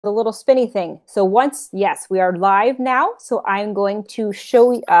the little spinny thing. So once, yes, we are live now. So I'm going to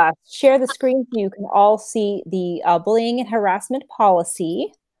share the screen so you can all see the bullying and harassment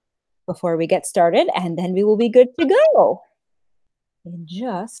policy before we get started, and then we will be good to go in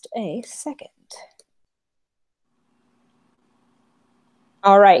just a second.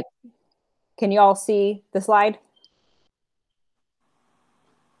 All right. Can you all see the slide?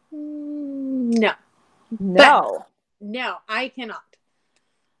 No. No. No, I cannot.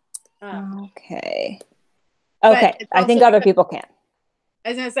 Okay. Okay. I think other people can. I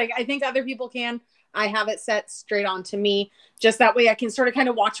was going to say, I think other people can. I have it set straight on to me. Just that way I can sort of kind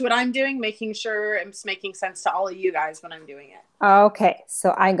of watch what I'm doing, making sure it's making sense to all of you guys when I'm doing it. Okay.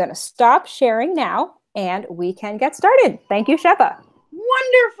 So I'm going to stop sharing now and we can get started. Thank you, Sefa.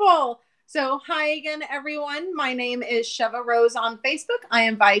 Wonderful. So hi again, everyone. My name is Sheva Rose on Facebook. I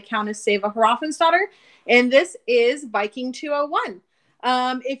am Viscountess Sefa Hrafnsdottir, and this is Viking 201.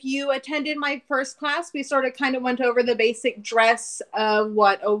 If you attended my first class, we sort of kind of went over the basic dress of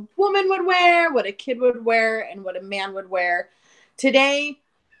what a woman would wear, what a kid would wear, and what a man would wear. Today,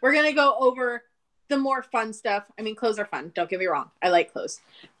 we're going to go over the more fun stuff. I mean, clothes are fun. Don't get me wrong. I like clothes.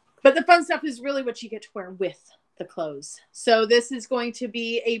 But the fun stuff is really what you get to wear with the clothes. So this is going to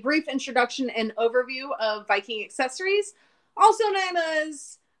be a brief introduction and overview of Viking accessories, also known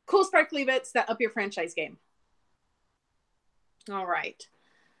as cool sparkly bits that up your franchise game. All right.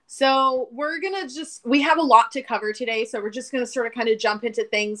 So we have a lot to cover today. So we're just going to sort of kind of jump into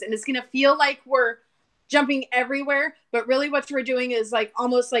things, and it's going to feel like we're jumping everywhere, but really what we're doing is like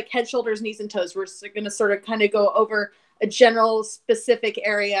almost like head, shoulders, knees, and toes. We're going to sort of kind of go over a general specific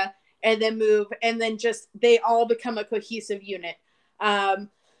area and then move, and then just they all become a cohesive unit.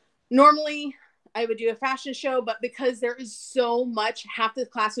 Normally I would do a fashion show, but because there is so much, half the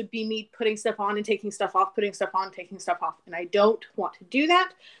class would be me putting stuff on and taking stuff off, putting stuff on, taking stuff off. And I don't want to do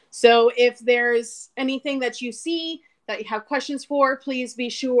that. So if there's anything that you see that you have questions for, please be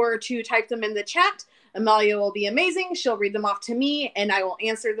sure to type them in the chat. Amalia will be amazing. She'll read them off to me and I will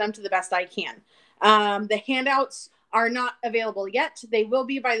answer them to the best I can. The handouts are not available yet. They will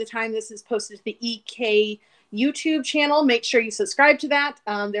be by the time this is posted to the EK YouTube channel. Make sure you subscribe to that.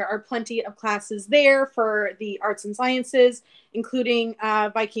 There are plenty of classes there for the arts and sciences, including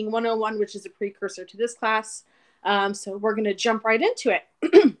Viking 101, which is a precursor to this class. So we're going to jump right into it.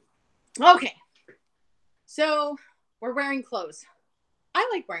 Okay. So we're wearing clothes. I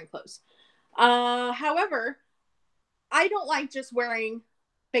like wearing clothes. However, I don't like just wearing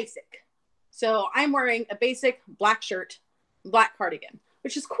basic. So I'm wearing a basic black shirt, black cardigan,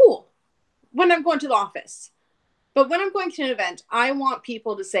 which is cool when I'm going to the office. But when I'm going to an event, I want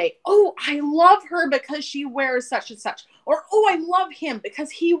people to say, oh, I love her because she wears such and such. Or, oh, I love him because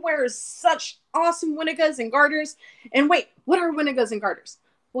he wears such awesome winnegas and garters. And wait, what are winnegas and garters?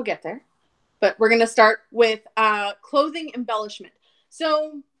 We'll get there. But we're going to start with clothing embellishment.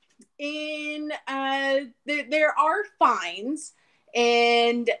 So there are finds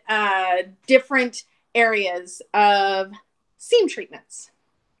and different areas of seam treatments.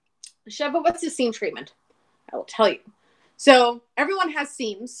 Sheva, what's a seam treatment? I will tell you. So everyone has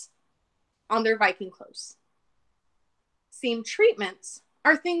seams on their Viking clothes. Seam treatments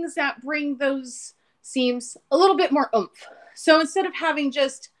are things that bring those seams a little bit more oomph. So instead of having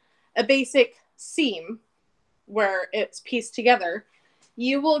just a basic seam where it's pieced together,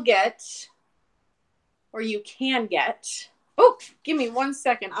 you will get, or you can get, oh, give me 1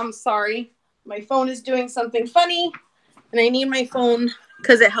 second. I'm sorry. My phone is doing something funny and I need my phone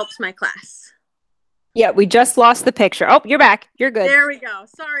because it helps my class. Yeah, we just lost the picture. Oh, you're back. You're good. There we go.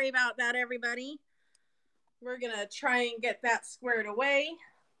 Sorry about that, everybody. We're going to try and get that squared away.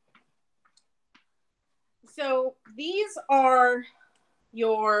 So these are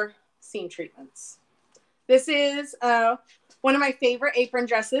your seam treatments. This is one of my favorite apron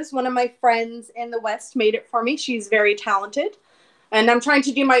dresses. One of my friends in the West made it for me. She's very talented. And I'm trying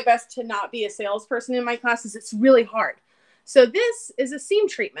to do my best to not be a salesperson in my classes. It's really hard. So this is a seam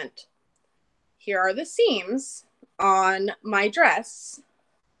treatment. Here are the seams on my dress.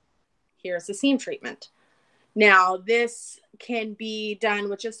 Here's the seam treatment. Now, this can be done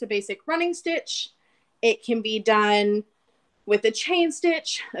with just a basic running stitch. It can be done with a chain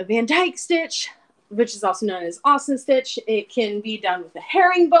stitch, a Van Dyke stitch, which is also known as Austin stitch. It can be done with a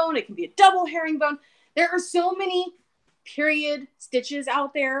herringbone. It can be a double herringbone. There are so many period stitches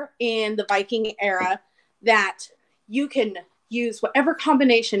out there in the Viking era that you can use whatever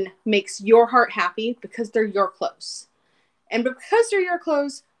combination makes your heart happy because they're your clothes. And because they're your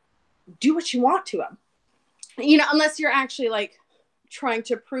clothes, do what you want to them. You know, unless you're actually like trying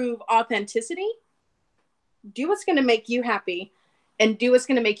to prove authenticity, do what's going to make you happy and do what's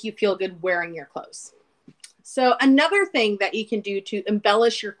going to make you feel good wearing your clothes. So another thing that you can do to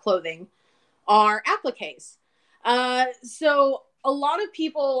embellish your clothing are appliques. So a lot of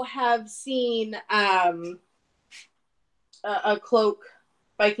people have seen a cloak,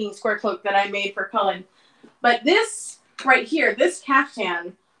 Viking square cloak that I made for Cullen. But this right here, this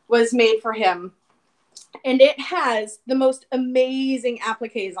caftan was made for him. And it has the most amazing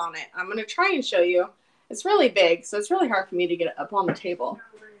appliques on it. I'm going to try and show you. It's really big, so it's really hard for me to get it up on the table.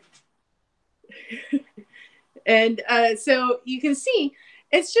 And so you can see,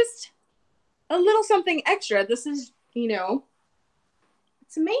 it's just a little something extra. This is, you know,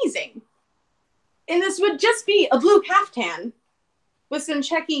 it's amazing. And this would just be a blue caftan with some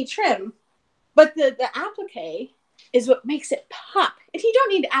checky trim. But the applique is what makes it pop. And you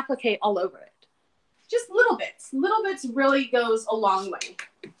don't need applique all over it. Just little bits. Little bits really goes a long way.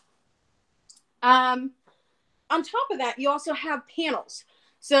 On top of that, you also have panels.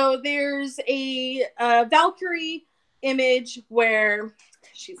 So there's a Valkyrie image where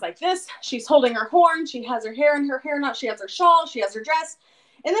she's like this. She's holding her horn. She has her hair in her hairnet. She has her shawl. She has her dress.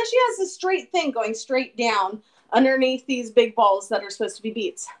 And then she has this straight thing going straight down underneath these big balls that are supposed to be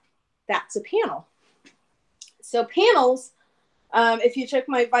beads. That's a panel. So panels, if you took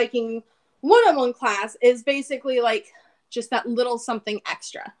my Viking one-on-one class, is basically like just that little something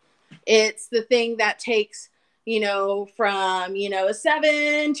extra. It's the thing that takes, you know, from, you know, a 7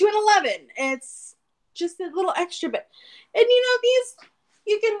 to an 11. It's just a little extra bit. And, you know, these,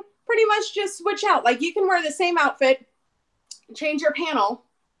 you can pretty much just switch out. Like, you can wear the same outfit, change your panel,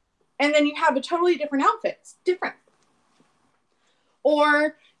 and then you have a totally different outfit. It's different.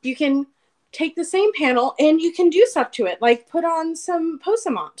 Or you can take the same panel and you can do stuff to it, like put on some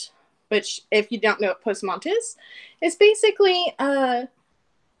possamont, which, if you don't know what possamont is, it's basically,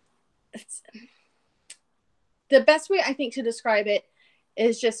 the best way I think to describe it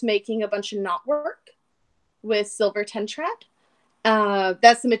is just making a bunch of knot work with silver tentrat.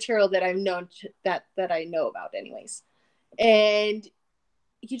 That's the material that I've known that I know about anyways. And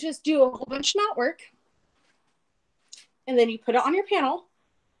you just do a whole bunch of knot work and then you put it on your panel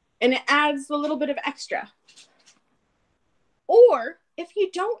and it adds a little bit of extra. Or if you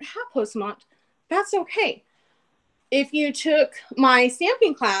don't have possamont, that's okay. If you took my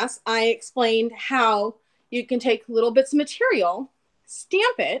stamping class, I explained how you can take little bits of material,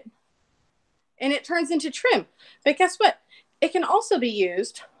 stamp it, and it turns into trim. But guess what? It can also be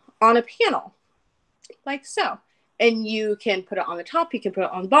used on a panel, like so. And you can put it on the top, you can put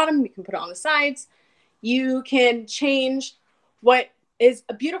it on the bottom, you can put it on the sides. You can change what is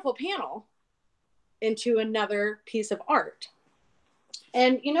a beautiful panel into another piece of art.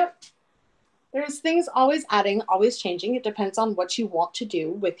 And, you know, there's things always adding, always changing. It depends on what you want to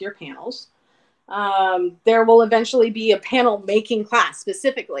do with your panels. There will eventually be a panel making class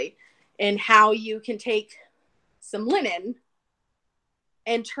specifically in how you can take some linen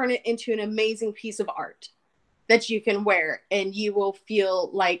and turn it into an amazing piece of art that you can wear and you will feel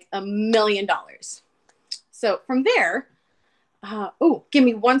like $1 million. So from there, oh, give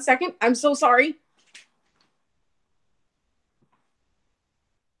me 1 second. I'm so sorry.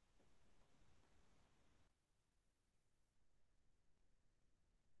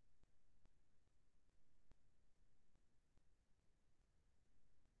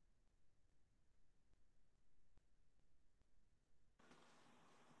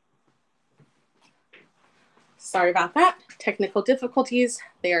 Sorry about that. Technical difficulties,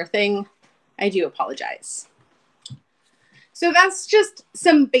 they are a thing. I do apologize. So that's just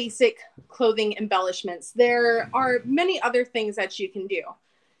some basic clothing embellishments. There are many other things that you can do.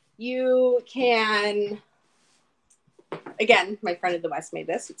 You can, again, my friend in the West made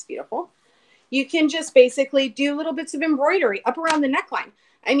this. It's beautiful. You can just basically do little bits of embroidery up around the neckline.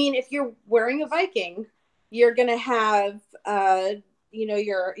 I mean, if you're wearing a Viking, you're going to have, you know,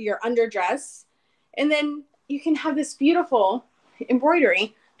 your underdress, and then you can have this beautiful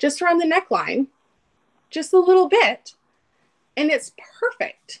embroidery just around the neckline, just a little bit, and it's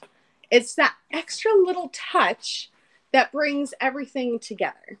perfect. It's that extra little touch that brings everything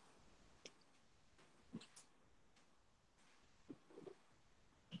together.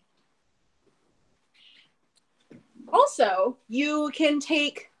 Also, you can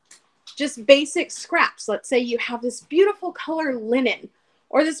take just basic scraps. Let's say you have this beautiful color linen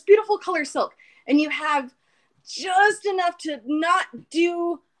or this beautiful color silk, and you have just enough to not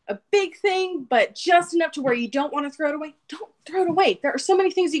do a big thing, but just enough to where you don't want to throw it away. Don't throw it away. There are so many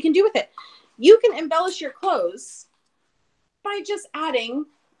things you can do with it. You can embellish your clothes by just adding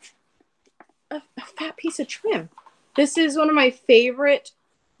a fat piece of trim. This is one of my favorite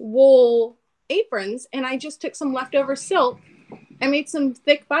wool aprons, and I just took some leftover silk I made some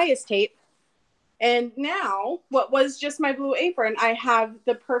thick bias tape. And now, what was just my blue apron, I have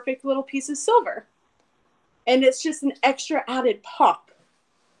the perfect little piece of silver. And it's just an extra added pop.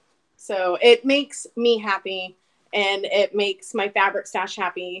 So it makes me happy, and it makes my fabric stash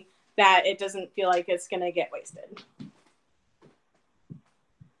happy that it doesn't feel like it's going to get wasted.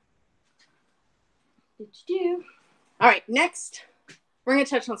 All right, next, we're going to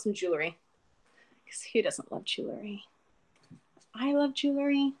touch on some jewelry. Because who doesn't love jewelry? I love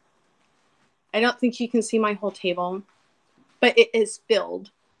jewelry. I don't think you can see my whole table, but it is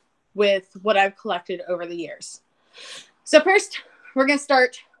filled with what I've collected over the years. So first, we're going to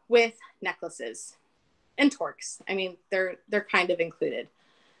start with necklaces and torques. I mean, they're kind of included.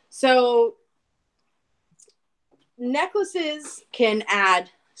 So necklaces can add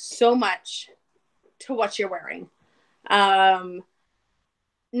so much to what you're wearing. Not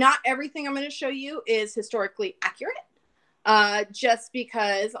everything I'm going to show you is historically accurate, just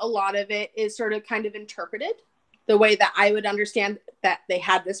because a lot of it is sort of kind of interpreted the way that I would understand that they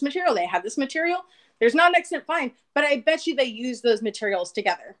had this material, they had this material. There's not an accident find, but I bet you they use those materials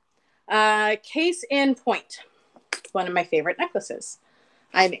together. Case in point, one of my favorite necklaces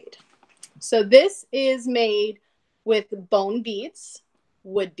I made. So this is made with bone beads,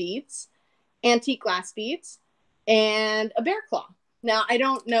 wood beads, antique glass beads, and a bear claw. Now, I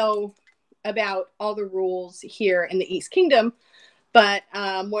don't know about all the rules here in the East Kingdom, but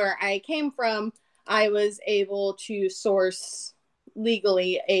where I came from, I was able to source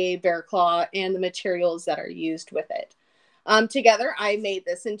legally a bear claw and the materials that are used with it. Together, I made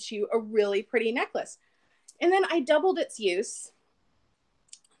this into a really pretty necklace. And then I doubled its use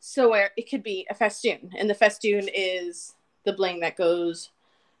so where it could be a festoon. And the festoon is the bling that goes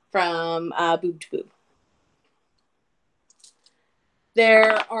from boob to boob.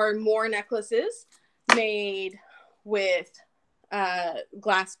 There are more necklaces made with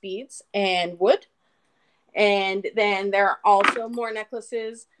glass beads and wood. And then there are also more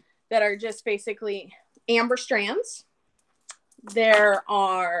necklaces that are just basically amber strands. There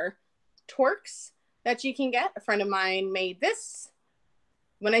are torques that you can get. A friend of mine made this.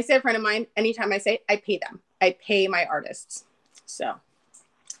 When I say a friend of mine, anytime I say it, I pay them. I pay my artists. So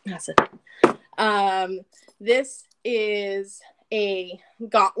that's it. This is a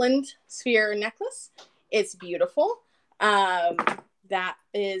Gotland sphere necklace. It's beautiful. That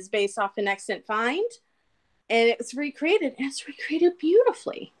is based off an extant find. And it's recreated. And it's recreated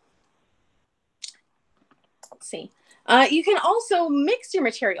beautifully. Let's see. You can also mix your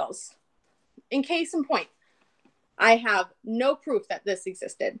materials. In case in point, I have no proof that this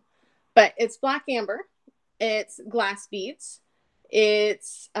existed, but it's black amber, it's glass beads,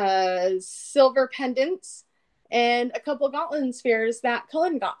 it's silver pendants, and a couple of Gotland spheres that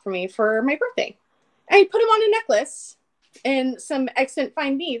Cullen got for me for my birthday. I put them on a necklace and some extant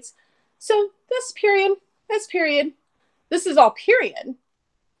fine beads. So this period, this is all period.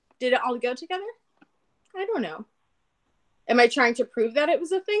 Did it all go together? I don't know. Am I trying to prove that it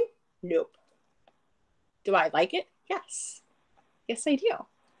was a thing? Nope. Do I like it? Yes. Yes, I do.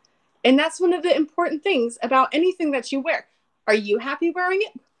 And that's one of the important things about anything that you wear. Are you happy wearing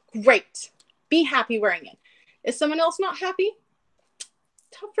it? Great. Be happy wearing it. Is someone else not happy?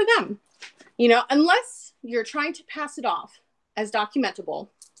 Tough for them. You know, unless you're trying to pass it off as documentable,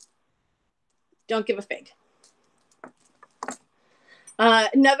 don't give a fig.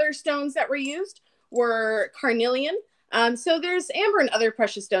 Another stones that were used were carnelian. So there's amber and other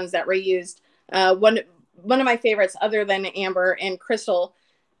precious stones that were used. One of my favorites, other than amber and crystal,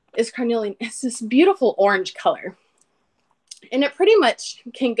 is carnelian. It's this beautiful orange color. And it pretty much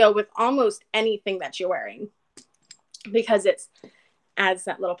can go with almost anything that you're wearing because it adds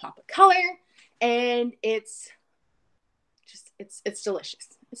that little pop of color, and it's delicious.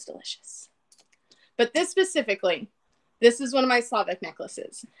 It's delicious. But this specifically, this is one of my Slavic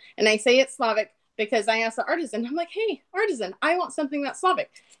necklaces. And I say it's Slavic because I asked the artisan, I'm like, hey, artisan, I want something that's Slavic.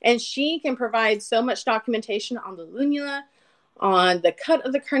 And she can provide so much documentation on the lunula, on the cut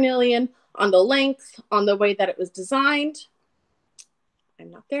of the carnelian, on the length, on the way that it was designed. I'm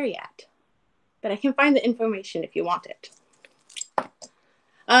not there yet, but I can find the information if you want it.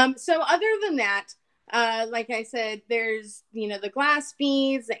 So other than that, like I said, there's, you know, the glass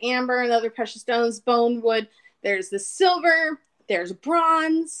beads, the amber and other precious stones, bone wood. There's the silver, there's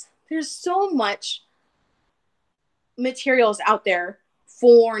bronze. There's so much materials out there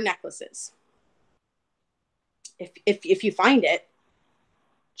for necklaces. If you find it,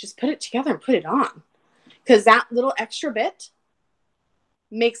 just put it together and put it on, because that little extra bit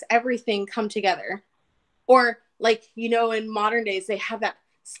makes everything come together. Or like, you know, in modern days, they have that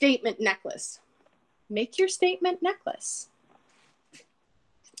statement necklace. Make your statement necklace.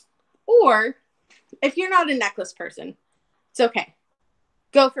 Or if you're not a necklace person, it's okay.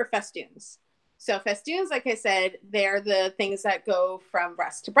 Go for festoons. So festoons, like I said, they're the things that go from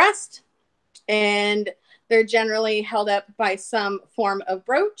breast to breast, and they're generally held up by some form of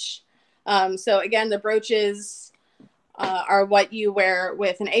brooch. So again, the brooches are what you wear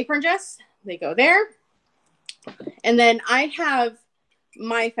with an apron dress. They go there. And then I have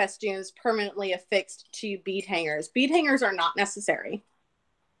my festoons permanently affixed to bead hangers. Bead hangers are not necessary.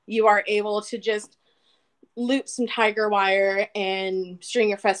 You are able to just loop some tiger wire and string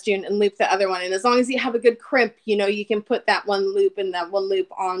your festoon and loop the other one. And as long as you have a good crimp, you know, you can put that one loop and that one loop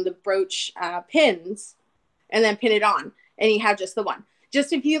on the brooch pins and then pin it on, and you have just the one.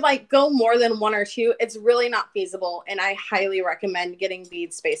 Just if you like go more than one or two, it's really not feasible. And I highly recommend getting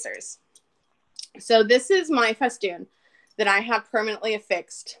bead spacers. So this is my festoon that I have permanently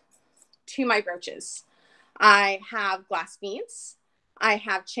affixed to my brooches. I have glass beads. I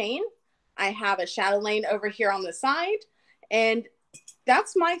have chain. I have a chatelaine over here on the side, and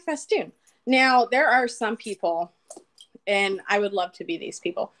that's my festoon. Now, there are some people, and I would love to be these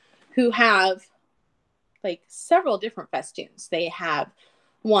people, who have like several different festoons. They have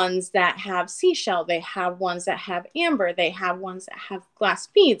ones that have seashell. They have ones that have amber. They have ones that have glass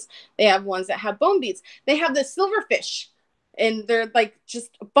beads. They have ones that have bone beads. They have the silverfish, and they're like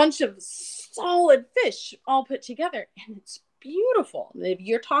just a bunch of solid fish all put together, and it's beautiful. If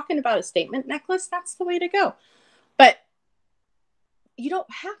you're talking about a statement necklace, that's the way to go. But you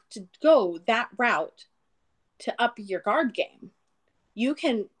don't have to go that route to up your guard game. You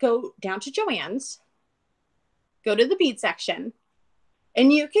can go down to Joann's, go to the bead section,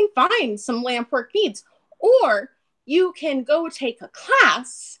 and you can find some lampwork beads. Or you can go take a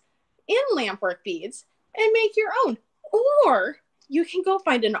class in lampwork beads and make your own. Or you can go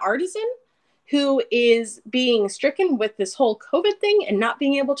find an artisan who is being stricken with this whole COVID thing and not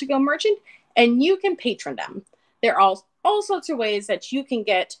being able to go merchant, and you can patron them. There are all sorts of ways that you can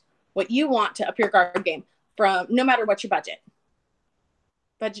get what you want to up your guard game from no matter what your budget.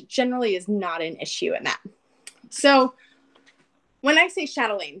 Budget generally is not an issue in that. So when I say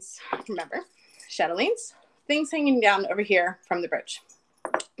chatelaines, remember, chatelaines, things hanging down over here from the brooch.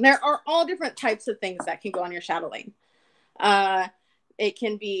 There are all different types of things that can go on your chatelaine. It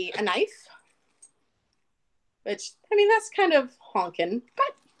can be a knife, which, I mean, that's kind of honking,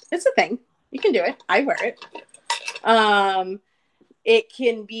 but it's a thing. You can do it. I wear it. It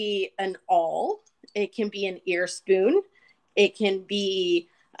can be an awl. It can be an ear spoon. It can be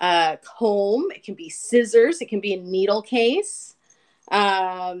a comb. It can be scissors. It can be a needle case.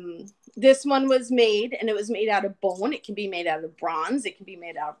 This one was made, and it was made out of bone. It can be made out of bronze. It can be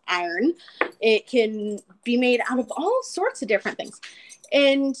made out of iron. It can be made out of all sorts of different things.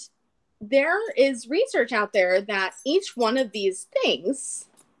 And there is research out there that each one of these things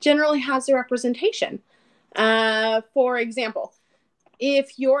generally has a representation. For example,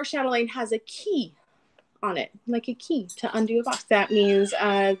 if your chatelaine has a key on it, like a key to undo a box, that means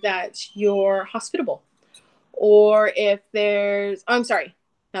that you're hospitable. Or if there's, I'm sorry,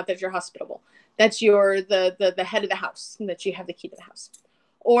 not that you're hospitable, that's you're the head of the house, and that you have the key to the house.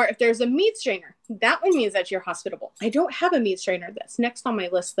 Or if there's a meat strainer, that one means that you're hospitable. I don't have a meat strainer. That's next on my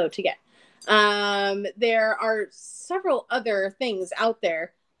list, though, to get. There are several other things out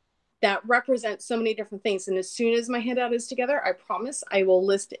there that represent so many different things. And as soon as my handout is together, I promise I will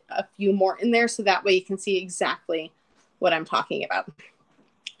list a few more in there, so that way you can see exactly what I'm talking about.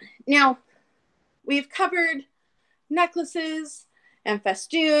 Now, we've covered necklaces and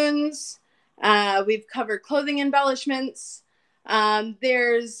festoons. We've covered clothing embellishments.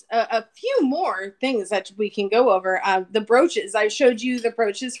 There's a few more things that we can go over. The brooches, I showed you the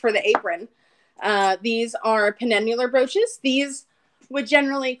brooches for the apron. These are penannular brooches. These would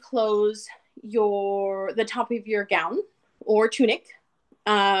generally close the top of your gown or tunic.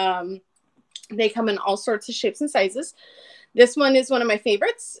 They come in all sorts of shapes and sizes. This one is one of my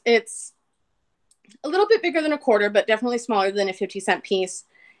favorites. It's a little bit bigger than a quarter, but definitely smaller than a 50-cent piece.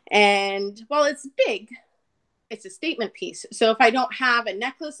 And while it's big, it's a statement piece. So if I don't have a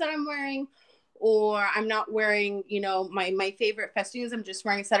necklace that I'm wearing, or I'm not wearing, you know, my favorite festoons, I'm just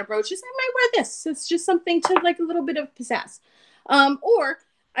wearing a set of brooches, I might wear this. It's just something to like a little bit of pizzazz. Or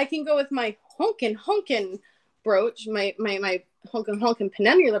I can go with my honkin' brooch, my honkin'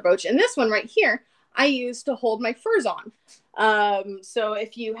 penannular brooch. And this one right here, I use to hold my furs on. So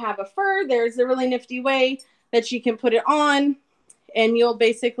if you have a fur, there's a really nifty way that you can put it on, and you'll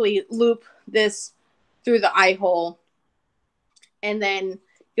basically loop this through the eye hole, and then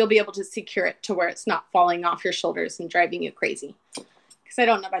you'll be able to secure it to where it's not falling off your shoulders and driving you crazy. Because I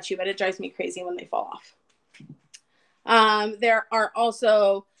don't know about you, but it drives me crazy when they fall off. There are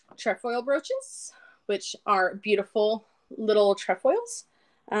also trefoil brooches, which are beautiful little trefoils.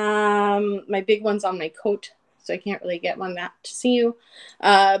 My big one's on my coat, so I can't really get one that to see you.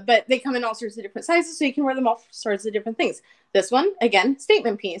 But they come in all sorts of different sizes, so you can wear them all sorts of different things. This one, again,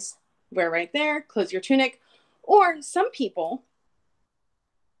 statement piece. Wear right there, close your tunic. Or some people,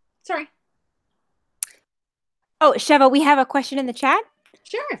 sorry. Oh, Sheva, we have a question in the chat.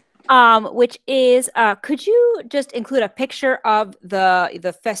 Sure. Which is, could you just include a picture of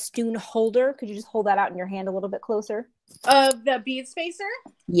the festoon holder? Could you just hold that out in your hand a little bit closer? Of the bead spacer?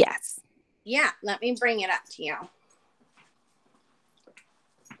 Yes. Yeah, let me bring it up to you.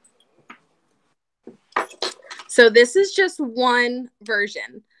 So this is just one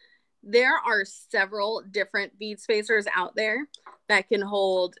version. There are several different bead spacers out there that can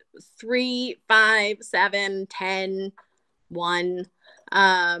hold 3, 5, 7, 10, 1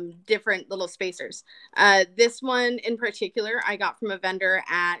 different little spacers. This one in particular I got from a vendor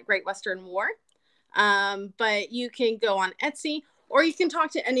at Great Western War, but you can go on Etsy, or you can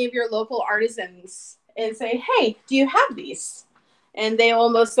talk to any of your local artisans and say, hey, do you have these? And they will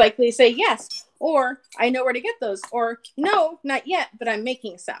most likely say yes, or I know where to get those, or no, not yet, but I'm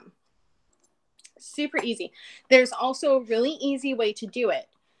making some. Super easy. There's also a really easy way to do it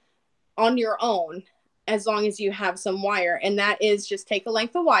on your own, as long as you have some wire. And that is just take a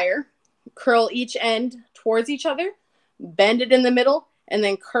length of wire, curl each end towards each other, bend it in the middle, and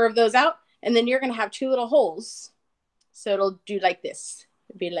then curve those out. And then you're going to have 2 little holes. So it'll do like this.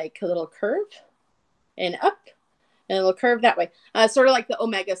 It'd be like a little curve and up, and it'll curve that way. Sort of like the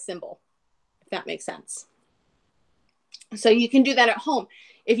omega symbol, if that makes sense. So you can do that at home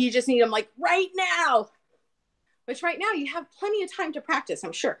if you just need them like right now, which right now you have plenty of time to practice,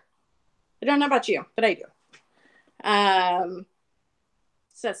 I'm sure. I don't know about you, but I do.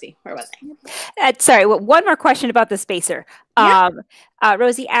 So let's see, where was I? Sorry, one more question about the spacer. Yeah.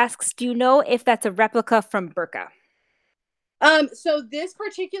 Rosie asks, do you know if that's a replica from Burka? So this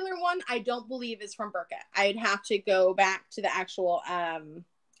particular one, I don't believe is from Burka. I'd have to go back to the actual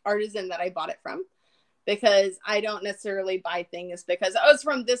artisan that I bought it from, because I don't necessarily buy things because, oh, it's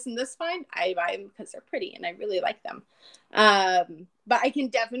from this and this find. I buy them because they're pretty and I really like them. But I can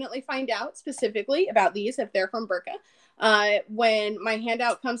definitely find out specifically about these if they're from Burka. When my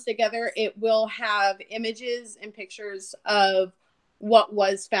handout comes together, it will have images and pictures of what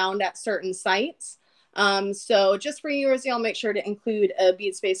was found at certain sites. So just for you, Rosie, I'll make sure to include a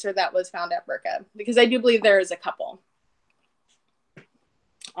bead spacer that was found at Burka, because I do believe there is a couple.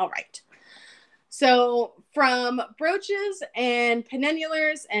 All right. So from brooches and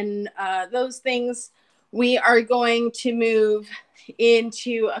pennulars and those things, we are going to move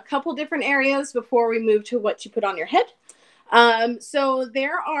into a couple different areas before we move to what you put on your head. So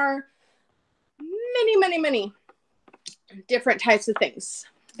there are many different types of things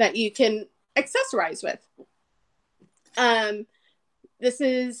that you can accessorize with. This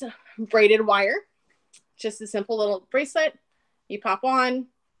is braided wire, just a simple little bracelet you pop on.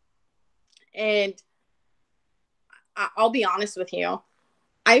 And I'll be honest with you,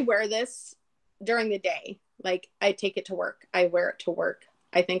 I wear this during the day. Like, I take it to work. I wear it to work.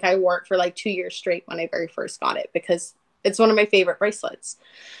 I think I wore it for like 2 years straight when I very first got it, because it's one of my favorite bracelets.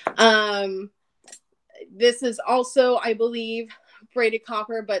 This is also, I believe, braided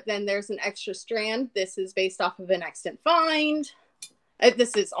copper, but then there's an extra strand. This is based off of an extant find.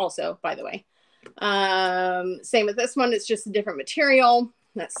 This is also, by the way, same with this one. It's just a different material.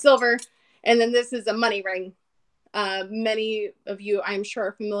 That's silver. And then this is a money ring. Many of you, I'm sure,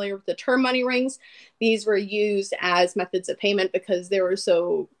 are familiar with the term money rings. These were used as methods of payment because they were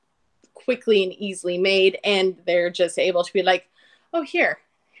so quickly and easily made, and they're just able to be like, oh,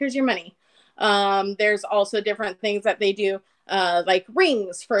 here's your money. There's also different things that they do, like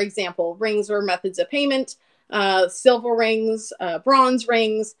rings, for example. Rings were methods of payment. Silver rings, bronze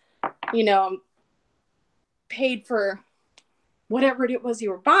rings, you know, paid for whatever it was you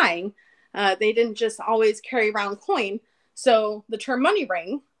were buying. They didn't just always carry around coin. So the term money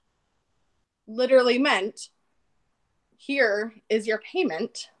ring literally meant, here is your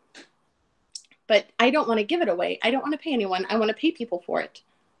payment, but I don't want to give it away. I don't want to pay anyone. I want to pay people for it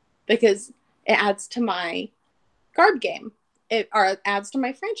because it adds to my garb game. It adds to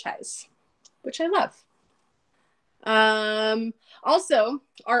my franchise, which I love. Also,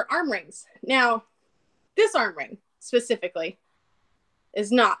 our arm rings. Now, this arm ring specifically is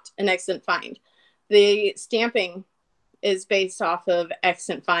not an extant find. The stamping is based off of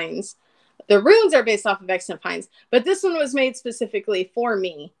extant finds. The runes are based off of extant finds, but this one was made specifically for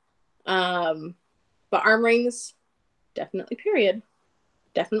me. But arm rings, definitely period.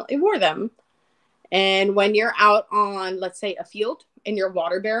 Definitely wore them. And when you're out on, let's say, a field and you're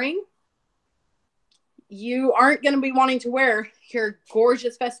water bearing, you aren't going to be wanting to wear your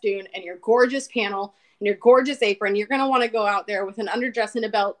gorgeous festoon and your gorgeous panel and your gorgeous apron. You're going to want to go out there with an underdress and a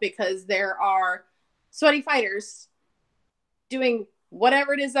belt because there are sweaty fighters doing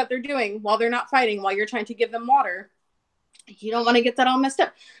whatever it is that they're doing while they're not fighting, while you're trying to give them water. You don't want to get that all messed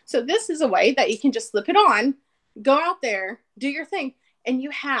up. So this is a way that you can just slip it on, go out there, do your thing, and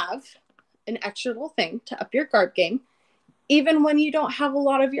you have an extra little thing to up your guard game, even when you don't have a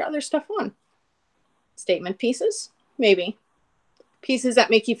lot of your other stuff on. Statement pieces, maybe. Pieces that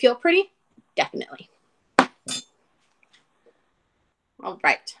make you feel pretty, definitely. All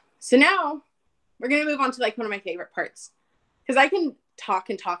right. So now we're going to move on to like one of my favorite parts, because I can talk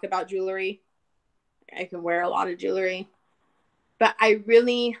about jewelry. I can wear a lot of jewelry, but I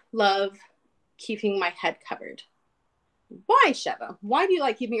really love keeping my head covered. Why, Sheva? Why do you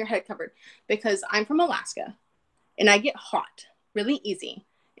like keeping your head covered? Because I'm from Alaska and I get hot really easy.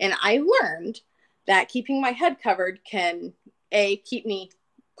 And I learned that keeping my head covered can, keep me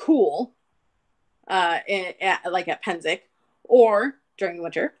cool, like at Penzic, or during the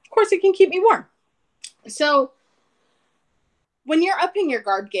winter, of course, it can keep me warm. So when you're upping your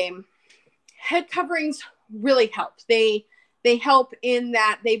guard game, head coverings really help. They help in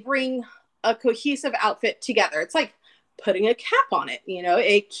that they bring a cohesive outfit together. It's like putting a cap on it,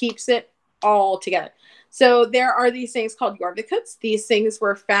 it keeps it all together. So there are these things called Jorvik hoods. These things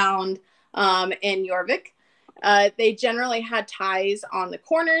were found in Jorvik. They generally had ties on the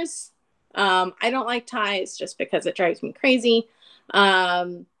corners. I don't like ties just because it drives me crazy.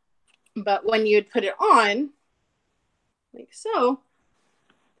 But when you'd put it on, like so,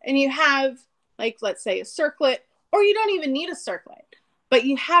 and you have, like, let's say a circlet, or you don't even need a circlet, but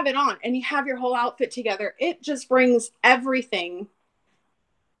you have it on and you have your whole outfit together, it just brings everything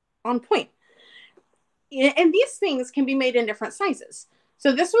on point. And these things can be made in different sizes.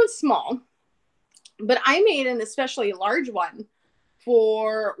 So this one's small, but I made an especially large one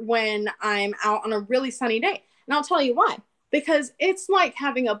for when I'm out on a really sunny day. And I'll tell you why. Because it's like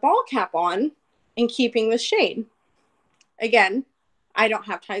having a ball cap on and keeping the shade. Again, I don't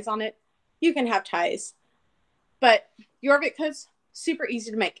have ties on it. You can have ties. But Jorvik hoods, super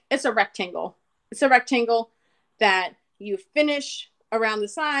easy to make. It's a rectangle. It's a rectangle that you finish around the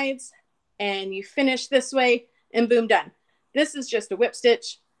sides and you finish this way and boom, done. This is just a whip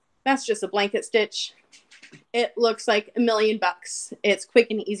stitch. That's just a blanket stitch. It looks like $1,000,000. It's quick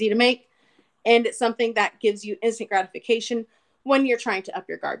and easy to make. And it's something that gives you instant gratification when you're trying to up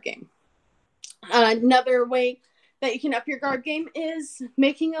your guard game. Another way that you can up your guard game is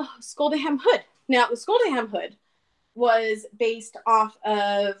making a Skoldeham hood. Now, the Skoldeham hood was based off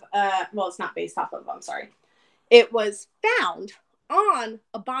of, well, it's not based off of, I'm sorry. It was found on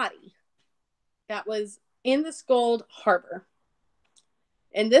a body that was in the Skald Harbor.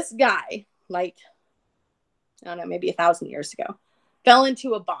 And this guy, like, I don't know, maybe 1,000 years ago, fell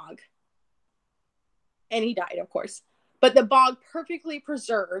into a bog. And he died, of course. But the bog perfectly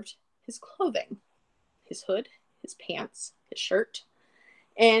preserved his clothing, his hood, his pants, his shirt.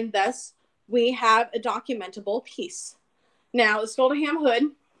 And thus, we have a documentable piece. Now, the Skoldeham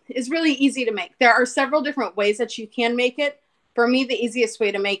hood is really easy to make. There are several different ways that you can make it. For me, the easiest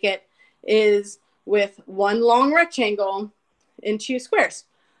way to make it is with one long rectangle and 2 squares.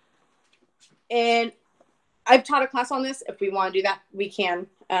 And I've taught a class on this. If we want to do that, we can.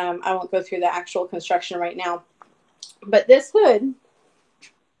 I won't go through the actual construction right now. But this hood,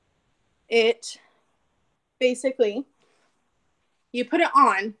 it basically, you put it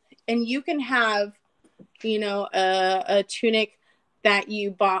on and you can have, a tunic that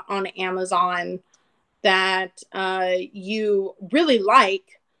you bought on Amazon that you really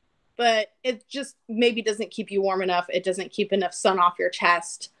like, but it just maybe doesn't keep you warm enough. It doesn't keep enough sun off your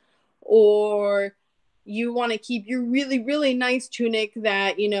chest. Or you want to keep your really, really nice tunic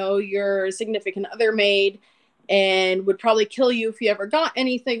that, your significant other made and would probably kill you if you ever got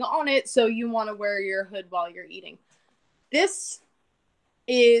anything on it. So you want to wear your hood while you're eating. This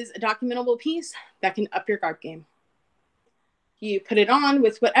is a documentable piece that can up your guard game. You put it on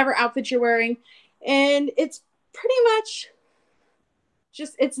with whatever outfit you're wearing, and it's pretty much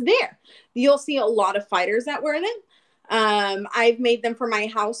just, it's there. You'll see a lot of fighters that wear it. I've made them for my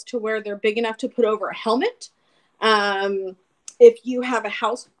house to where they're big enough to put over a helmet. If you have a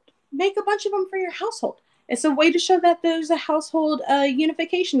house, make a bunch of them for your household. It's a way to show that there's a household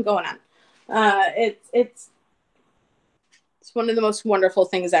unification going on. It's one of the most wonderful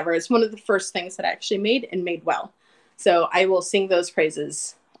things ever. It's one of the first things that I actually made and made well. So I will sing those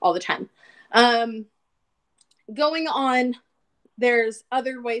praises all the time. Going on, there's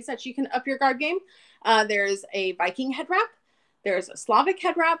other ways that you can up your guard game. There's a Viking head wrap. there's a Slavic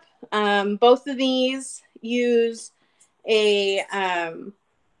head wrap. Both of these use a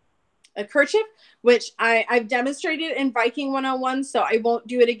kerchief, which I've demonstrated in Viking 101, so I won't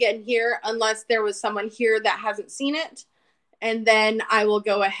do it again here unless there was someone here that hasn't seen it. And then I will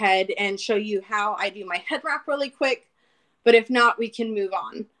go ahead and show you how I do my head wrap really quick. But if not, we can move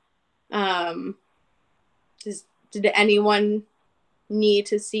on. Did anyone need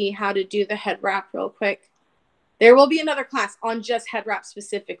to see how to do the head wrap real quick? There will be another class on just head wrap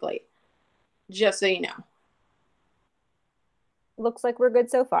specifically, just so you know. Looks like we're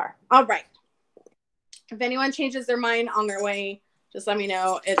good so far. All right. If anyone changes their mind on their way, just let me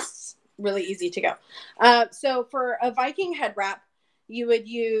know. It's really easy to go. So for a Viking head wrap, you would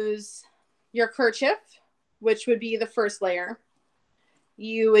use your kerchief, which would be the first layer.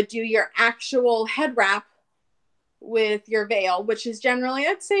 You would do your actual head wrap with your veil, which is generally,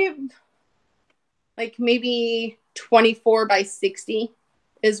 I'd say, like maybe 24 by 60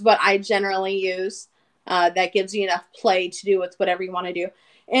 is what I generally use. That gives you enough play to do with whatever you want to do.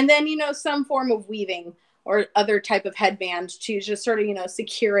 And then, some form of weaving or other type of headband to just sort of,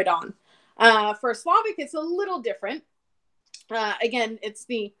 secure it on. For Slavic, it's a little different. Again, it's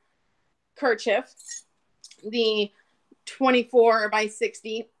the kerchief, the 24 by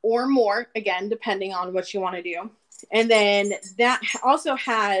 60 or more, again, depending on what you want to do. And then that also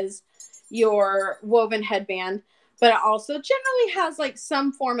has your woven headband, but it also generally has like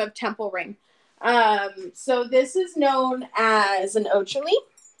some form of temple ring. So this is known as an ochely.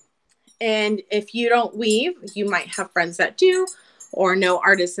 And if you don't weave, you might have friends that do, or know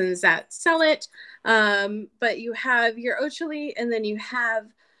artisans that sell it. But you have your ochely, and then you have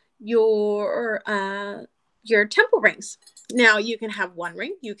your temple rings. Now you can have one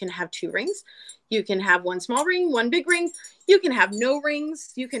ring, you can have two rings, you can have one small ring, one big ring, you can have no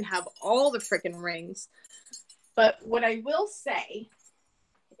rings, you can have all the freaking rings. But what I will say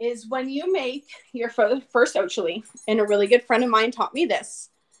is when you make your first ochely, and a really good friend of mine taught me this,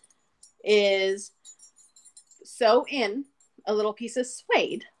 is sew in a little piece of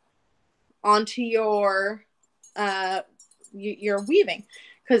suede onto your weaving,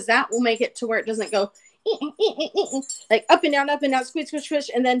 because that will make it to where it doesn't go like up and down, squish, squish, squish,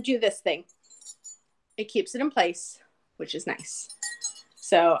 and then do this thing. It keeps it in place, which is nice.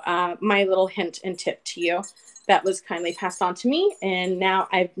 So my little hint and tip to you, that was kindly passed on to me, and now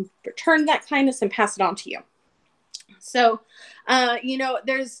I've returned that kindness and passed it on to you. So,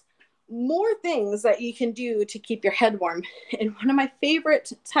 there's more things that you can do to keep your head warm. And one of my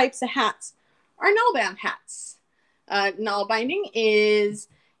favorite types of hats are null-bound hats. Null binding is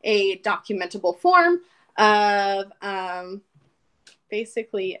a documentable form of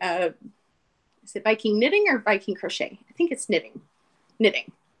basically, is it Viking knitting or Viking crochet? I think it's knitting.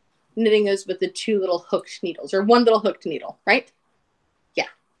 Knitting is with the two little hooked needles, or one little hooked needle, right? Yeah.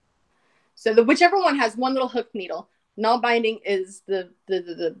 So whichever one has one little hooked needle, null binding is the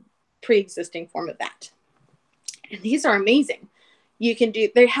pre-existing form of that. And these are amazing.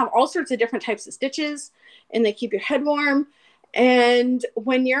 They have all sorts of different types of stitches, and they keep your head warm. And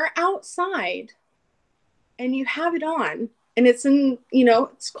when you're outside and you have it on, and it's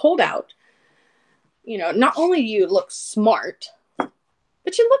it's cold out, not only do you look smart,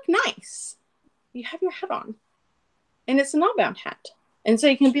 but you look nice. You have your hat on, and it's a null-bound hat. And so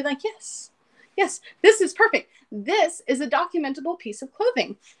you can be like, yes, this is perfect. This is a documentable piece of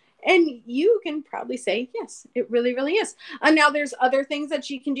clothing. And you can probably say, yes, it really, really is. Now there's other things that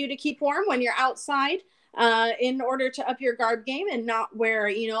you can do to keep warm when you're outside in order to up your garb game and not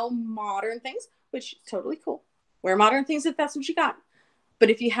wear, modern things, which is totally cool. Wear modern things if that's what you got. But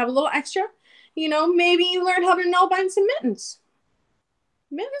if you have a little extra, maybe you learn how to null bind some mittens.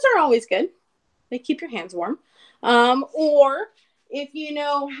 Mittens are always good. They keep your hands warm. Or if you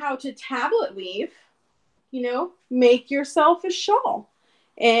know how to tablet weave, make yourself a shawl.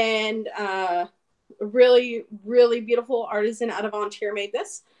 And a really, really beautiful artisan out of Ontario made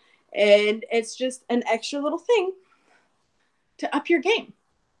this. And it's just an extra little thing to up your game.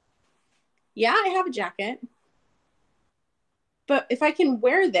 Yeah, I have a jacket. But if I can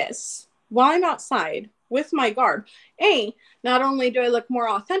wear this while I'm outside with my garb, A, not only do I look more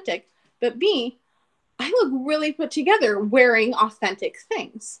authentic, but B, I look really put together wearing authentic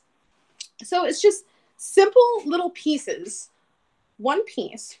things. So it's just simple little pieces, one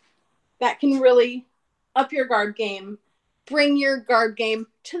piece that can really up your garb game, bring your garb game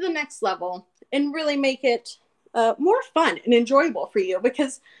to the next level, and really make it more fun and enjoyable for you,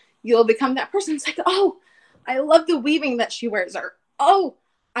 because you'll become that person. It's like, oh, I love the weaving that she wears, or, oh,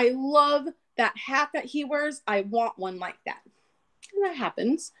 I love that hat that he wears. I want one like that. And that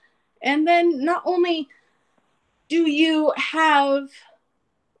happens. And then not only do you have,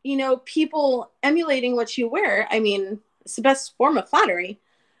 you know, people emulating what you wear? I mean, it's the best form of flattery,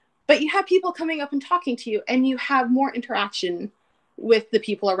 but you have people coming up and talking to you, and you have more interaction with the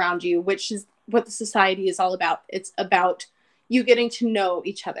people around you, which is what the society is all about. It's about you getting to know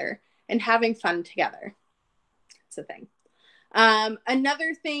each other and having fun together. It's a thing.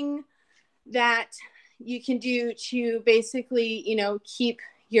 Another thing that you can do to basically, you know, keep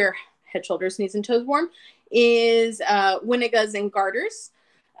your head, shoulders, knees, and toes warm is winnegas and garters.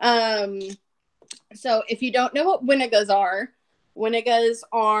 So if you don't know what winnegas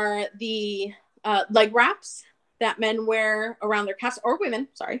are the leg wraps that men wear around their calves, or women,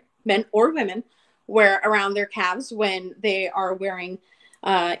 sorry, men or women wear around their calves when they are wearing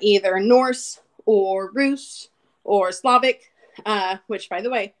either Norse or Rus or Slavic, which, by the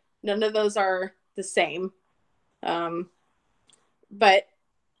way, none of those are the same. But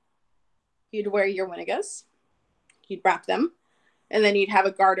you'd wear your winnegas, you'd wrap them, and then you'd have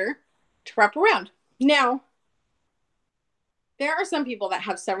a garter to wrap around. Now, there are some people that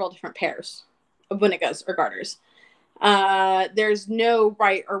have several different pairs of winnegas or garters. There's no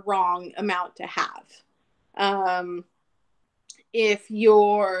right or wrong amount to have. If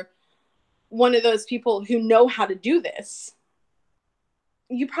you're one of those people who know how to do this,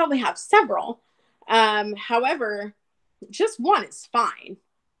 you probably have several. However, just one is fine.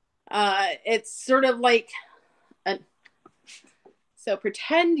 It's sort of like, so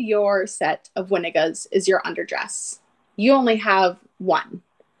pretend your set of winnegas is your underdress. You only have one,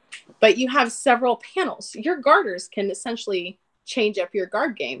 but you have several panels. Your garters can essentially change up your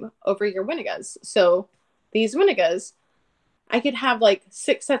guard game over your winnegas. So these winnegas, I could have like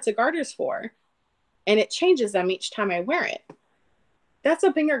 6 sets of garters for, and it changes them each time I wear it. That's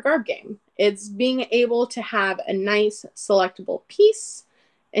upping your guard game. It's being able to have a nice selectable piece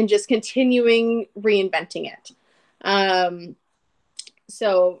and just continuing reinventing it.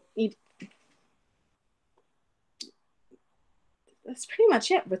 So that's pretty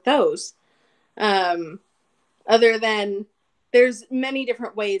much it with those. Other than there's many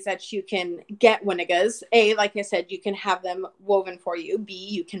different ways that you can get winnegas. A, like I said, you can have them woven for you. B,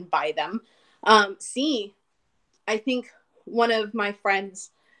 you can buy them. C, I think one of my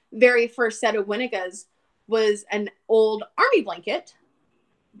friends' very first set of winnegas was an old army blanket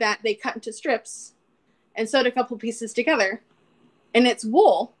that they cut into strips and sewed a couple pieces together, and it's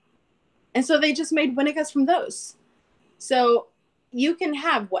wool. And so they just made winnegas from those. So you can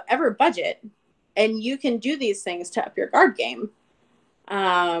have whatever budget, and you can do these things to up your guard game.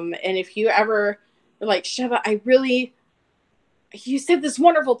 And if you ever are like, Sheva, you said this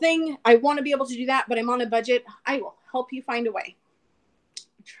wonderful thing, I want to be able to do that, but I'm on a budget, I will help you find a way.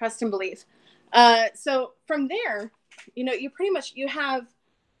 Trust and believe. So from there, you know, you have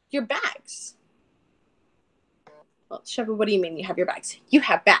your bags. Well, Sheva, what do you mean you have your bags? You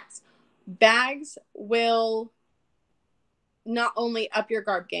have bags. Bags will not only up your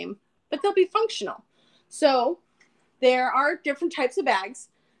guard game, but they'll be functional. So there are different types of bags.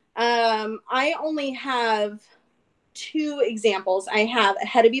 I only have 2 examples. I have a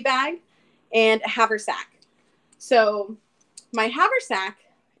hereby bag and a haversack. So my haversack,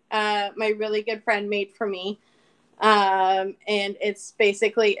 my really good friend made for me. And it's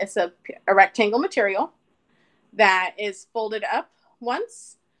basically, it's a rectangle material that is folded up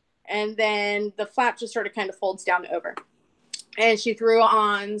once, and then the flap just sort of kind of folds down over. And she threw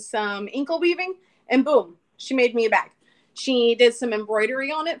on some inkle weaving, and boom, she made me a bag. She did some embroidery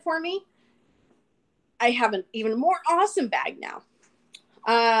on it for me. I have an even more awesome bag now.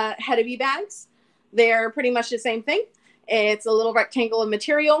 Hereby bags, they're pretty much the same thing. It's a little rectangle of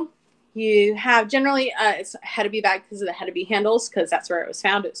material. You have generally, it's a hereby bag because of the hereby handles, because that's where it was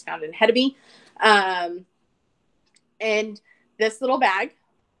found. It was found in hereby. And this little bag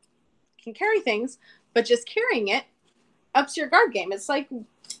can carry things, but just carrying it ups your guard game. It's like,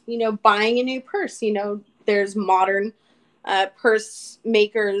 you know, buying a new purse. You know, there's modern purse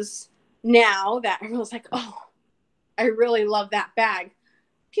makers now that everyone's like, oh, I really love that bag.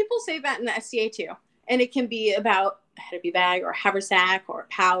 People say that in the SCA too. And it can be about a hereby bag or a haversack or a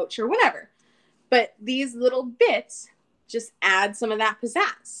pouch or whatever. But these little bits just add some of that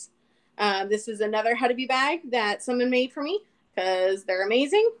pizzazz. This is another hereby bag that someone made for me because they're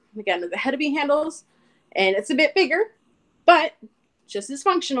amazing. Again, the hereby handles, and it's a bit bigger, but just as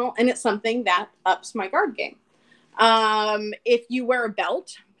functional, and it's something that ups my guard game. If you wear a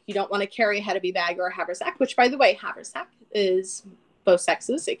belt, you don't want to carry a hereby bag or a haversack, which, by the way, haversack is both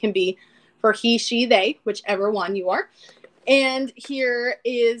sexes. It can be for he, she, they, whichever one you are. And here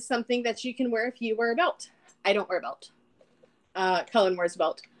is something that you can wear if you wear a belt. I don't wear a belt. Cullen wears a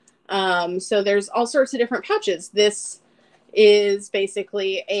belt. So there's all sorts of different pouches. This is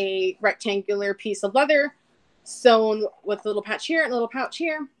basically a rectangular piece of leather sewn with a little patch here and a little pouch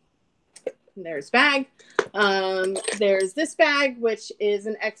here. And there's bag. There's this bag, which is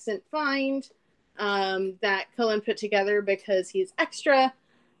an excellent find that Cullen put together because he's extra.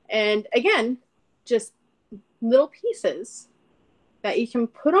 And again, just little pieces that you can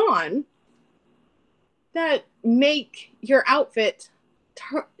put on that make your outfit,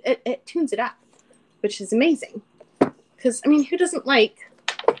 it tunes it up, which is amazing. Because, I mean, who doesn't like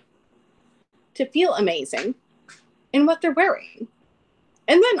to feel amazing in what they're wearing?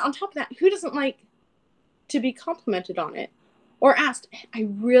 And then on top of that, who doesn't like to be complimented on it or asked, I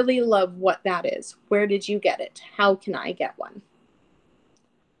really love what that is. Where did you get it? How can I get one?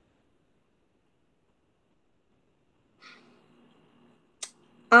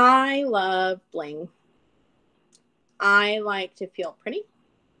 I love bling. I like to feel pretty.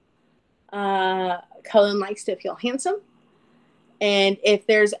 Cullen likes to feel handsome. And if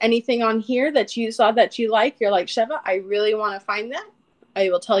there's anything on here that you saw that you like, you're like, Sheva, I really want to find that. I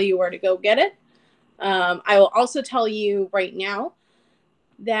will tell you where to go get it. I will also tell you right now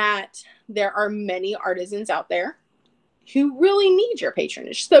that there are many artisans out there who really need your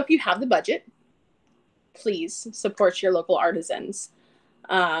patronage. So if you have the budget, please support your local artisans.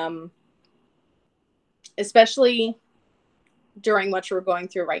 Especially during what we're going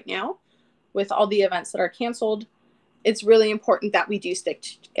through right now with all the events that are canceled. It's really important that we do stick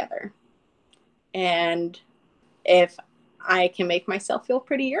together. And if I can make myself feel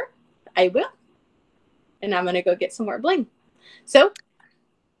prettier, I will. And I'm going to go get some more bling. So,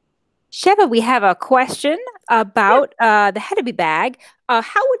 Sheva, we have a question about the hereby bag.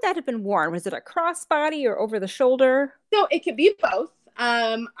 How would that have been worn? Was it a crossbody or over the shoulder? So it could be both.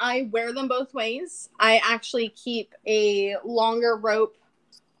 I wear them both ways. I actually keep a longer rope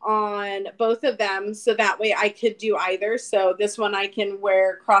on both of them so that way I could do either. So this one I can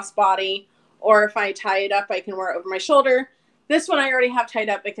wear crossbody, or if I tie it up, I can wear it over my shoulder. This one I already have tied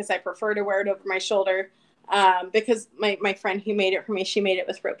up because I prefer to wear it over my shoulder because my friend who made it for me, she made it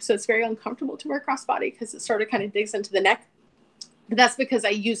with rope. So it's very uncomfortable to wear crossbody because it sort of kind of digs into the neck. But that's because I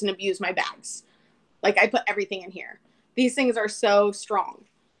use and abuse my bags. Like I put everything in here. These things are so strong.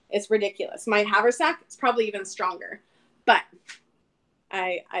 It's ridiculous. My haversack is probably even stronger, but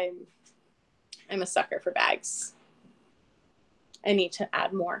I'm a sucker for bags. I need to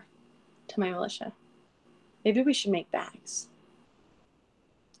add more to my militia. Maybe we should make bags.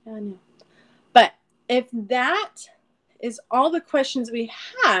 I don't know. But if that is all the questions we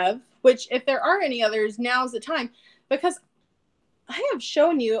have, which if there are any others, now's the time, because I have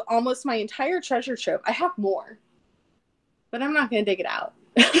shown you almost my entire treasure trove. I have more, but I'm not going to dig it out.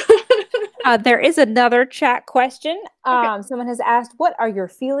 There is another chat question. Okay. Someone has asked, what are your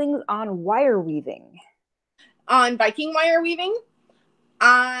feelings on wire weaving? On Viking wire weaving,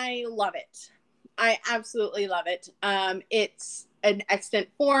 I love it. I absolutely love it. It's an excellent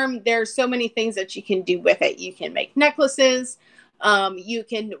form. There's so many things that you can do with it. You can make necklaces. You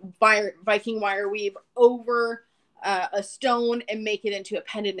can Viking wire weave over a stone and make it into a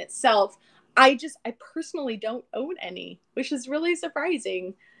pendant itself. I personally don't own any, which is really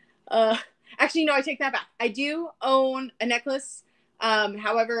surprising. Actually, no, I take that back. I do own a necklace.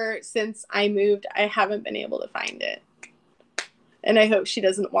 However, since I moved, I haven't been able to find it. And I hope she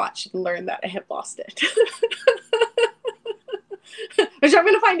doesn't watch and learn that I have lost it. Which I'm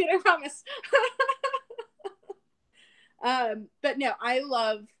going to find it, I promise. But no, I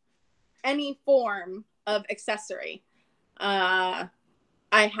love any form of accessory. I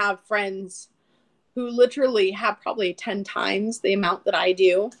have friends who literally have probably 10 times the amount that I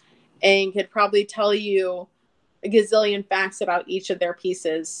do and could probably tell you a gazillion facts about each of their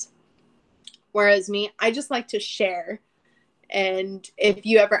pieces. Whereas me, I just like to share. And if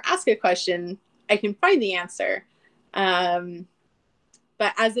you ever ask a question, I can find the answer.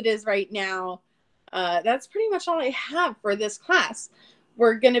 But as it is right now, that's pretty much all I have for this class.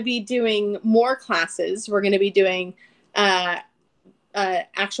 We're going to be doing more classes. We're going to be doing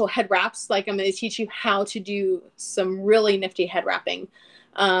actual head wraps. Like I'm going to teach you how to do some really nifty head wrapping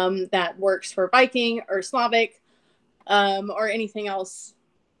that works for Viking or Slavic or anything else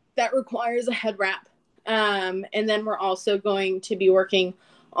that requires a head wrap. And then we're also going to be working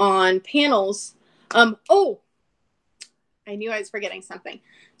on panels. Oh, I knew I was forgetting something.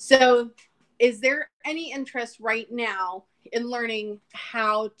 So is there any interest right now in learning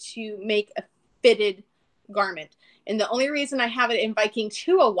how to make a fitted garment? And the only reason I have it in Viking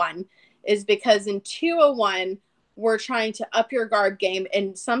 201 is because in 201, we're trying to up your garb game.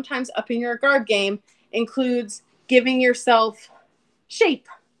 And sometimes upping your garb game includes giving yourself shape.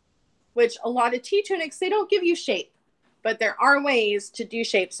 which a lot of T-tunics, they don't give you shape, but there are ways to do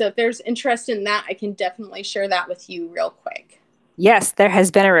shape. So if there's interest in that, I can definitely share that with you real quick. Yes, there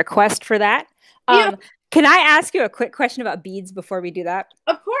has been a request for that. Yeah. Can I ask you a quick question about beads before we do that?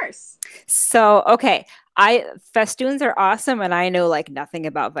 Of course. So, okay, festoons are awesome, and I know like nothing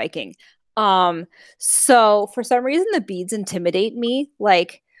about Viking. So for some reason the beads intimidate me.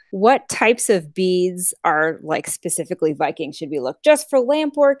 Like, what types of beads are like specifically Viking? Should we look just for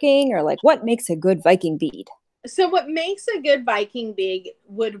lamp working, or like what makes a good Viking bead? So what makes a good Viking bead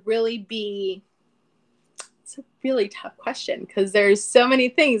would really be, it's a really tough question because there's so many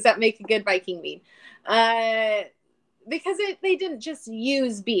things that make a good Viking bead. Because they didn't just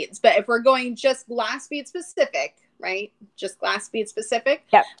use beads, but if we're going just glass bead specific, right? Just glass bead specific.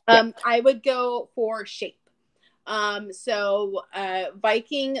 Yep. I would go for shape. So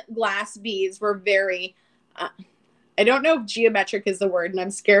Viking glass beads were very, I don't know if geometric is the word, and I'm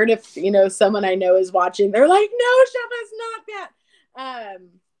scared if, you know, someone I know is watching, they're like, no, Sefa's not that.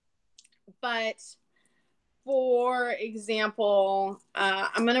 But for example,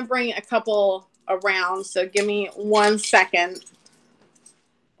 I'm going to bring a couple around. So give me 1 second.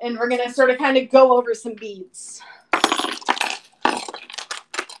 And we're going to sort of kind of go over some beads.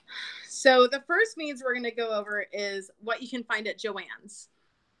 So the first beads we're going to go over is what you can find at Joann's.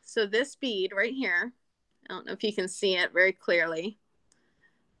 So this bead right here, I don't know if you can see it very clearly,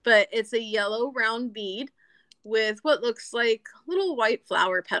 but it's a yellow round bead with what looks like little white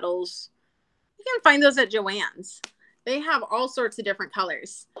flower petals. You can find those at Joann's. They have all sorts of different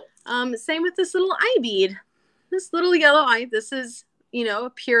colors. Same with this little eye bead. This little yellow eye, this is, you know, a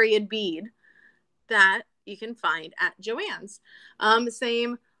period bead that you can find at Joann's.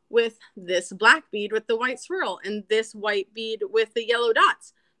 Same with this black bead with the white swirl and this white bead with the yellow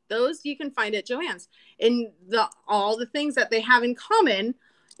dots. Those you can find at Joann's. And all the things that they have in common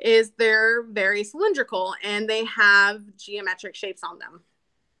is they're very cylindrical and they have geometric shapes on them.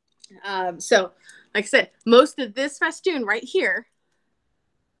 So like I said, most of this festoon right here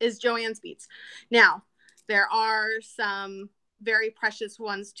is Joann's beads. Now, there are some very precious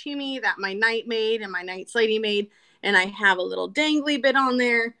ones to me that my knight made and my knight's lady made, and I have a little dangly bit on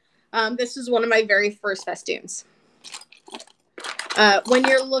there. This is one of my very first festoons. When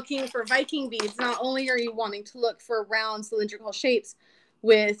you're looking for Viking beads, not only are you wanting to look for round cylindrical shapes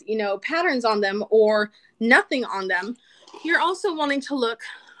with, you know, patterns on them or nothing on them, you're also wanting to look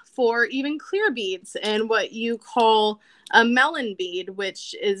for even clear beads and what you call a melon bead,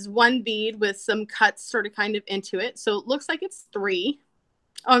 which is one bead with some cuts sort of kind of into it. So it looks like it's 3.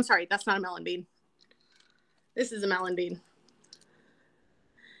 Oh, I'm sorry. That's not a melon bead. This is a melon bead.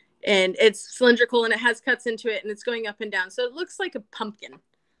 And it's cylindrical and it has cuts into it and it's going up and down. So it looks like a pumpkin.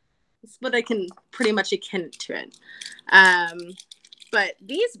 That's what I can pretty much akin to it. But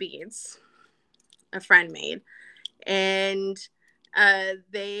these beads, a friend made, and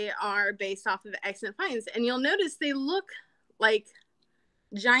they are based off of excellent finds. And you'll notice they look like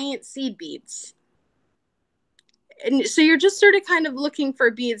giant seed beads. And so you're just sort of kind of looking for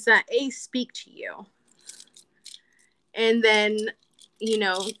beads that speak to you. And then, you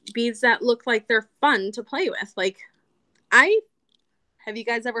know, beads that look like they're fun to play with. Like, have you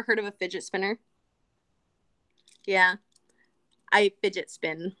guys ever heard of a fidget spinner? Yeah. I fidget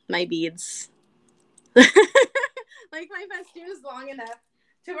spin my beads. Like, my festoon is long enough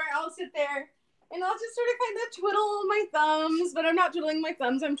to where I'll sit there and I'll just sort of kind of twiddle my thumbs, but I'm not twiddling my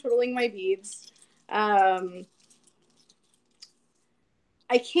thumbs, I'm twiddling my beads. I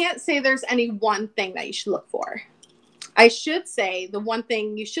can't say there's any one thing that you should look for. I should say the one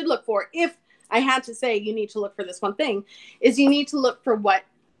thing you should look for, if I had to say you need to look for this one thing, is you need to look for what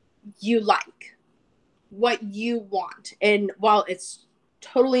you like, what you want. And while it's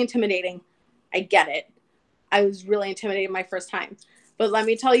totally intimidating, I get it. I was really intimidated my first time. But let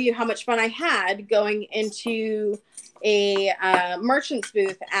me tell you how much fun I had going into a merchant's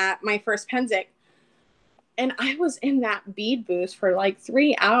booth at my first Penzic. And I was in that bead booth for like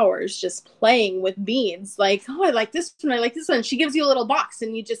 3 hours just playing with beads. Like, oh, I like this one. I like this one. She gives you a little box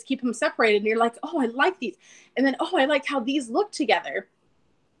and you just keep them separated. And you're like, oh, I like these. And then, oh, I like how these look together.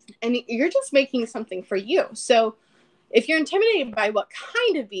 And you're just making something for you. So if you're intimidated by what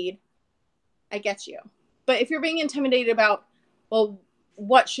kind of bead, I get you. But if you're being intimidated about, well,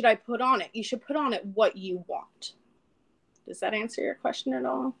 what should I put on it? You should put on it what you want. Does that answer your question at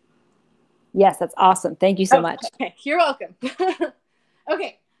all? Yes, that's awesome. Thank you so much. Okay, you're welcome.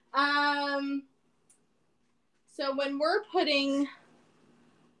 Okay. So when we're putting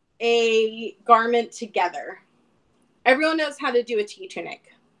a garment together, everyone knows how to do a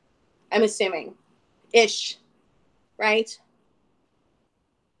T-tunic. I'm assuming. Ish. Right?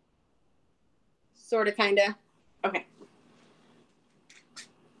 Sort of, kind of. Okay.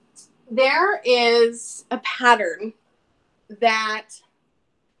 There is a pattern that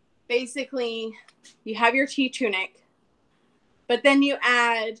basically you have your tunic, but then you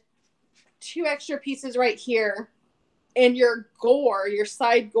add 2 extra pieces right here, and your gore, your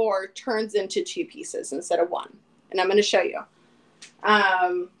side gore, turns into 2 pieces instead of 1. And I'm going to show you.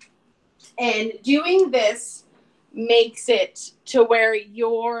 And doing this makes it to where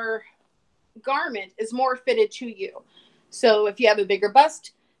your garment is more fitted to you. So if you have a bigger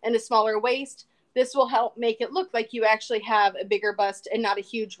bust and a smaller waist, this will help make it look like you actually have a bigger bust and not a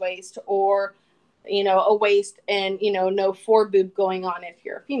huge waist, or, you know, a waist and, you know, no foreboob going on if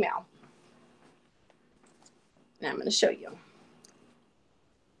you're a female. And I'm going to show you.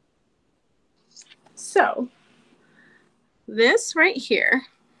 So this right here,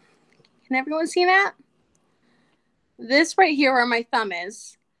 can everyone see that? This right here where my thumb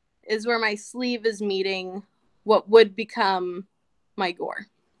is where my sleeve is meeting what would become my gore.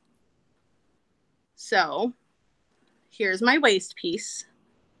 So here's my waist piece.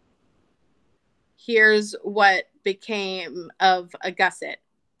 Here's what became of a gusset.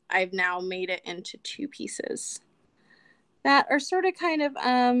 I've now made it into 2 pieces that are sort of kind of,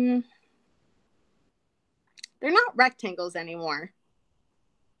 they're not rectangles anymore,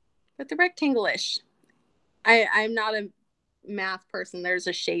 but they're rectangle-ish. I'm not a math person. There's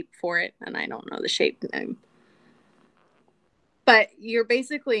a shape for it, and I don't know the shape name. But you're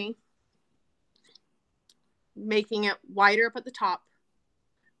basically making it wider up at the top,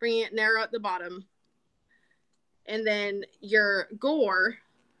 bringing it narrow at the bottom, and then your gore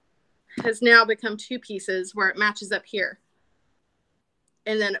has now become 2 pieces where it matches up here,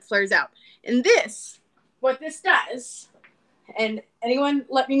 and then it flares out. And this, what this does, and anyone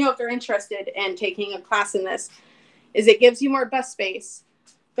let me know if they're interested in taking a class in this, is it gives you more bust space,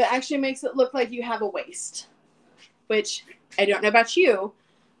 but actually makes it look like you have a waist, which I don't know about you,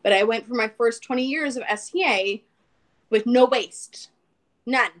 but I went for my first 20 years of SCA with no waist.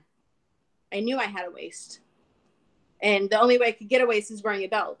 None. I knew I had a waist. And the only way I could get a waist is wearing a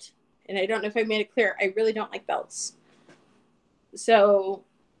belt. And I don't know if I made it clear, I really don't like belts. So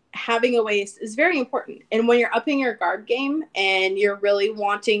having a waist is very important. And when you're upping your garb game and you're really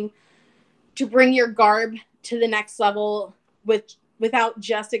wanting to bring your garb to the next level without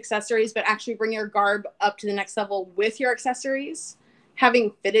just accessories, but actually bring your garb up to the next level with your accessories,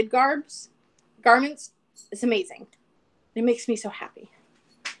 having fitted garments is amazing. It makes me so happy.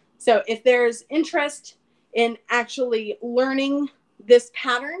 So if there's interest in actually learning this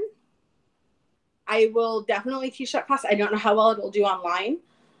pattern, I will definitely teach that class. I don't know how well it will do online.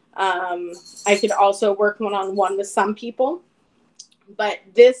 I could also work one-on-one with some people, but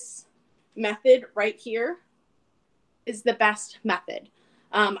this method right here is the best method.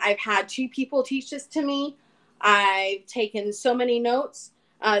 I've had 2 people teach this to me. I've taken so many notes.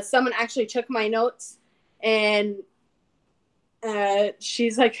 Someone actually took my notes, and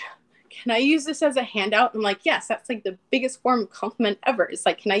she's like, can I use this as a handout? I'm like, yes, that's like the biggest form of compliment ever. It's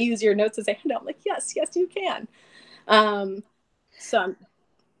like, can I use your notes as a handout? I'm like, yes, you can.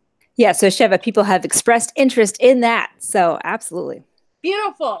 Yeah, so Sheva, people have expressed interest in that. So absolutely.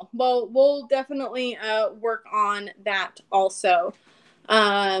 Beautiful. Well, we'll definitely work on that also.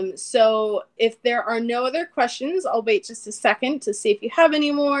 So if there are no other questions, I'll wait just a second to see if you have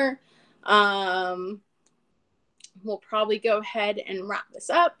any more. We'll probably go ahead and wrap this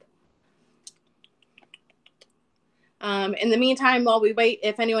up. In the meantime, while we wait,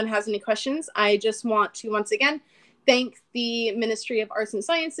 if anyone has any questions, I just want to once again thank the Ministry of Arts and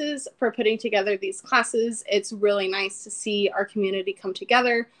Sciences for putting together these classes. It's really nice to see our community come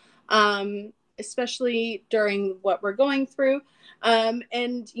together, especially during what we're going through.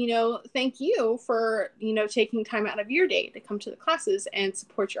 And, you know, thank you for, you know, taking time out of your day to come to the classes and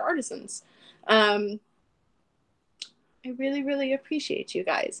support your artisans. I really, really appreciate you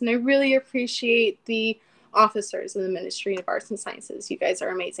guys. And I really appreciate the officers in the Ministry of Arts and Sciences. You guys are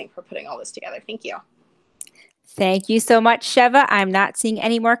amazing for putting all this together. Thank you. Thank you so much, Sheva. I'm not seeing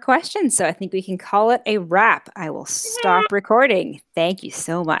any more questions, so I think we can call it a wrap. I will stop recording. Thank you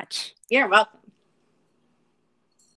so much. You're welcome.